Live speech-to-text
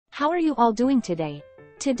How are you all doing today?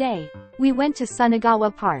 Today, we went to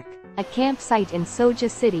Sunagawa Park, a campsite in Soja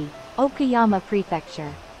City, Okayama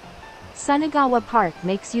Prefecture. Sunagawa Park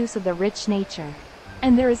makes use of the rich nature.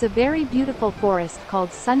 And there is a very beautiful forest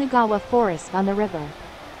called Sunagawa Forest on the river.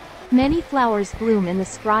 Many flowers bloom in the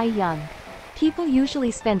spry young. People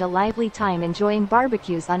usually spend a lively time enjoying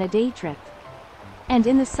barbecues on a day trip. And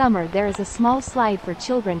in the summer there is a small slide for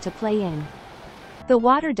children to play in. The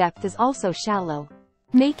water depth is also shallow,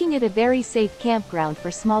 making it a very safe campground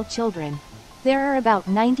for small children. There are about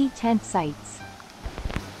 90 tent sites.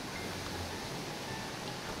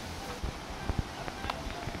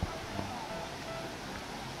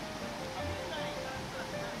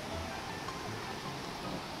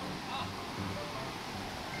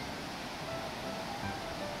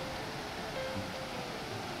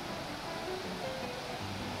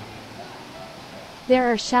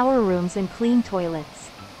 There are shower rooms and clean toilets.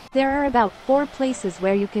 There are about 4 places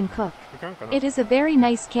where you can cook. It is a very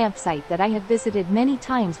nice campsite that I have visited many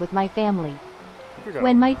times with my family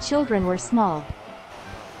when my children were small.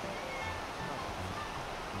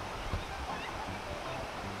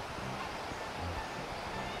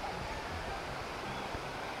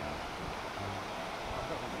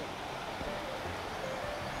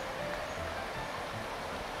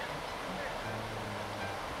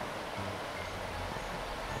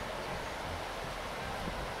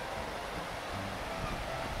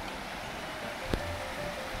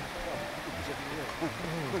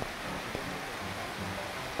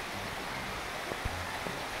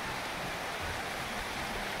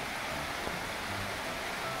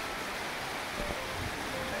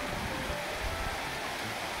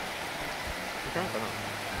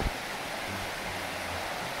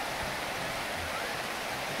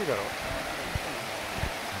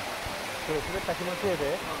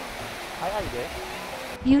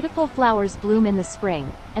 Beautiful flowers bloom in the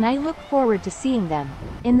spring, and I look forward to seeing them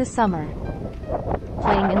in the summer.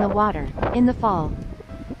 Playing in the water in the fall.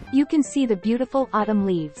 You can see the beautiful autumn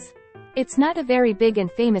leaves. It's not a very big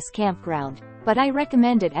and famous campground, but I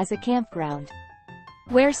recommend it as a campground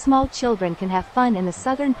where small children can have fun in the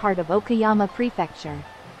southern part of Okayama Prefecture,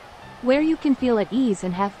 where you can feel at ease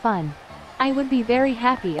and have fun. I would be very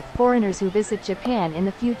happy if foreigners who visit Japan in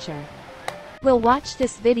the future will watch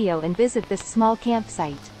this video and visit this small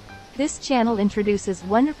campsite. This channel introduces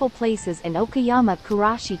wonderful places in Okayama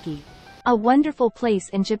Kurashiki, a wonderful place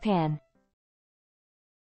in Japan.